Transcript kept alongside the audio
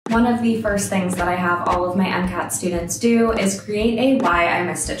One of the first things that I have all of my MCAT students do is create a why I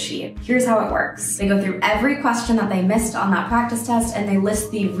missed it sheet. Here's how it works. They go through every question that they missed on that practice test and they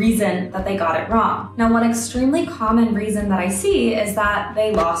list the reason that they got it wrong. Now, one extremely common reason that I see is that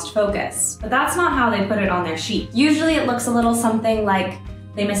they lost focus, but that's not how they put it on their sheet. Usually it looks a little something like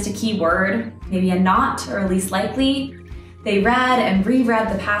they missed a key word, maybe a not or least likely. They read and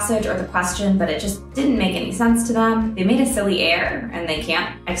reread the passage or the question, but it just didn't make any sense to them. They made a silly error and they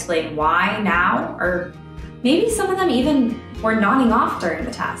can't explain why now, or maybe some of them even were nodding off during the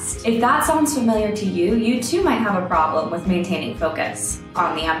test. If that sounds familiar to you, you too might have a problem with maintaining focus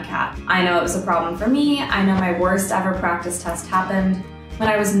on the MCAT. I know it was a problem for me. I know my worst ever practice test happened when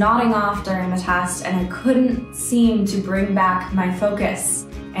I was nodding off during the test and I couldn't seem to bring back my focus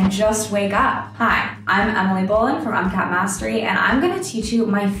and just wake up. Hi, I'm Emily Bolin from MCAT Mastery, and I'm gonna teach you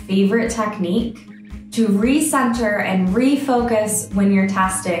my favorite technique to recenter and refocus when you're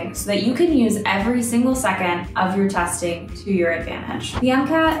testing so that you can use every single second of your testing to your advantage. The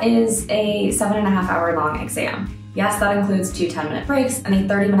MCAT is a 7.5 hour long exam. Yes, that includes 2 10-minute breaks and a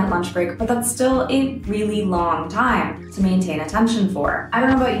 30-minute lunch break, but that's still a really long time to maintain attention for. I don't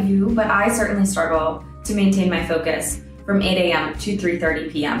know about you, but I certainly struggle to maintain my focus from 8 a.m. to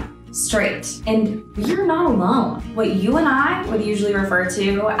 3:30 p.m. straight. And we're not alone. What you and I would usually refer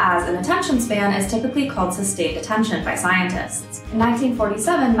to as an attention span is typically called sustained attention by scientists. In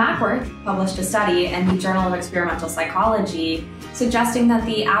 1947, Mackworth published a study in the Journal of Experimental Psychology suggesting that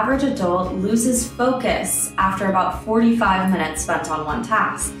the average adult loses focus after about 45 minutes spent on one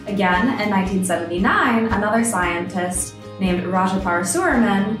task. Again, in 1979, another scientist named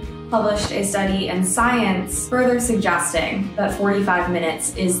Rajaparasureman published a study in Science further suggesting that 45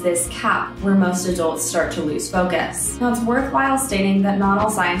 minutes is this cap where most adults start to lose focus. Now, it's worthwhile stating that not all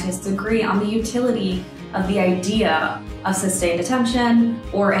scientists agree on the utility of the idea of sustained attention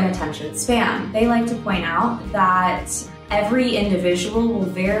or an attention span. They like to point out that every individual will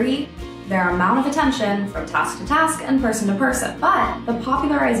vary their amount of attention from task to task and person to person, but the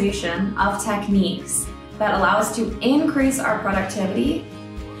popularization of techniques that allow us to increase our productivity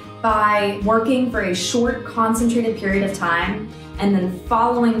by working for a short, concentrated period of time and then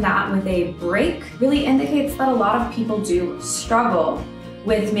following that with a break really indicates that a lot of people do struggle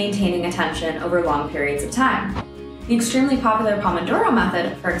with maintaining attention over long periods of time. The extremely popular Pomodoro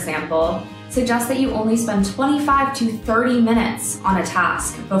method, for example, suggests that you only spend 25 to 30 minutes on a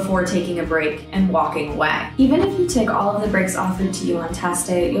task before taking a break and walking away. Even if you take all of the breaks offered to you on test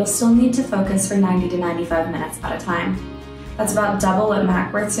day, you'll still need to focus for 90 to 95 minutes at a time. That's about double what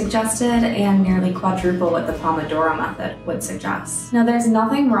Mackworth suggested and nearly quadruple what the Pomodoro method would suggest. Now, there's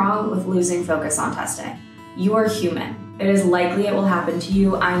nothing wrong with losing focus on testing. You are human. It is likely it will happen to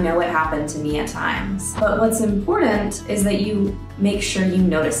you. I know it happened to me at times. But what's important is that you make sure you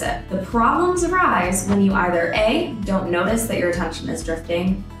notice it. The problems arise when you either A, don't notice that your attention is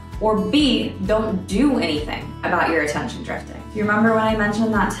drifting, or B, don't do anything about your attention drifting. If you remember when I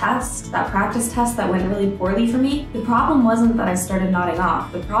mentioned that test, that practice test that went really poorly for me, the problem wasn't that I started nodding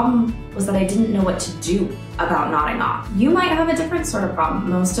off. The problem was that I didn't know what to do about nodding off. You might have a different sort of problem.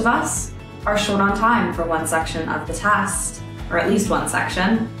 Most of us are short on time for one section of the test, or at least one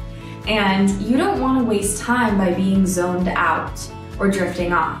section, and you don't want to waste time by being zoned out or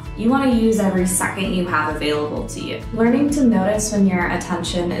drifting off. You want to use every second you have available to you. Learning to notice when your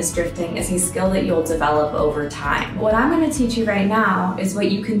attention is drifting is a skill that you'll develop over time. What I'm going to teach you right now is what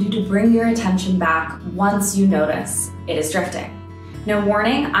you can do to bring your attention back once you notice it is drifting. Now,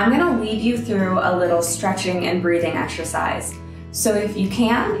 warning, I'm going to lead you through a little stretching and breathing exercise. So if you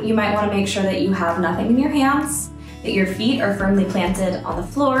can, you might want to make sure that you have nothing in your hands, that your feet are firmly planted on the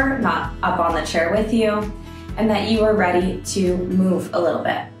floor, not up on the chair with you, and that you are ready to move a little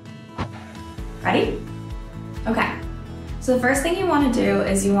bit. Ready? Okay. So the first thing you want to do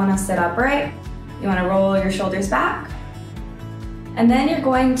is you want to sit upright. You want to roll your shoulders back. And then you're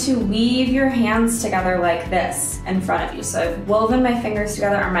going to weave your hands together like this in front of you. So I've woven my fingers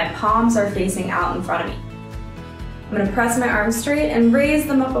together and my palms are facing out in front of me. I'm going to press my arms straight and raise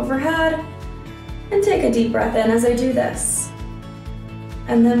them up overhead and take a deep breath in as I do this.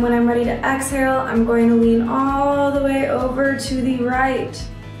 And then when I'm ready to exhale, I'm going to lean all the way over to the right.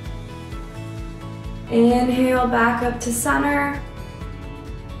 Inhale back up to center.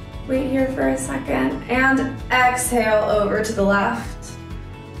 Wait here for a second. And exhale over to the left.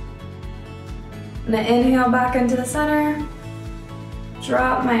 And then inhale back into the center.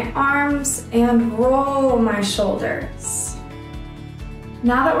 Drop my arms and roll my shoulders.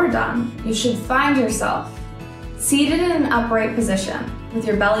 Now that we're done, you should find yourself seated in an upright position with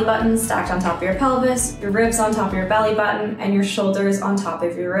your belly button stacked on top of your pelvis, your ribs on top of your belly button, and your shoulders on top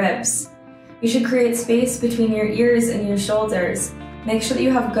of your ribs. You should create space between your ears and your shoulders. Make sure that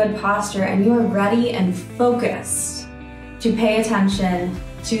you have good posture and you are ready and focused to pay attention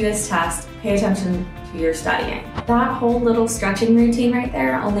to this test, pay attention to your studying. That whole little stretching routine right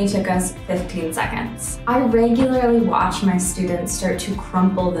there only took us 15 seconds. I regularly watch my students start to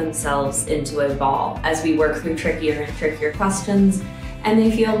crumple themselves into a ball as we work through trickier and trickier questions, and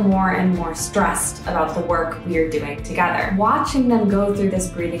they feel more and more stressed about the work we are doing together. Watching them go through this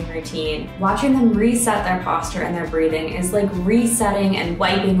breathing routine, watching them reset their posture and their breathing is like resetting and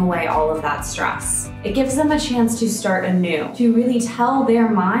wiping away all of that stress. It gives them a chance to start anew, to really tell their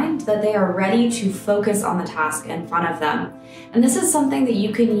mind that they are ready to focus on the task in front of them. And this is something that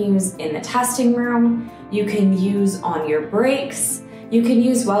you can use in the testing room, you can use on your breaks, you can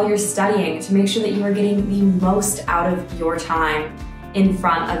use while you're studying to make sure that you are getting the most out of your time in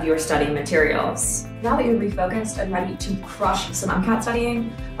front of your study materials. Now that you're refocused and ready to crush some MCAT studying,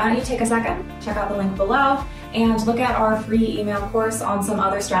 why don't you take a second, check out the link below, and look at our free email course on some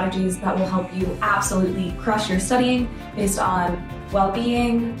other strategies that will help you absolutely crush your studying based on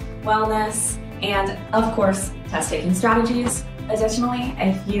well-being, wellness, and of course, test-taking strategies. Additionally,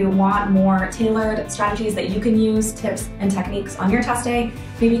 if you want more tailored strategies that you can use, tips and techniques on your test day,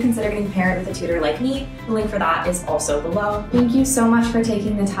 maybe consider getting paired with a tutor like me. The link for that is also below. Thank you so much for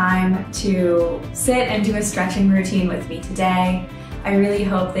taking the time to sit and do a stretching routine with me today. I really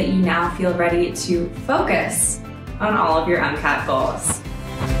hope that you now feel ready to focus on all of your MCAT goals.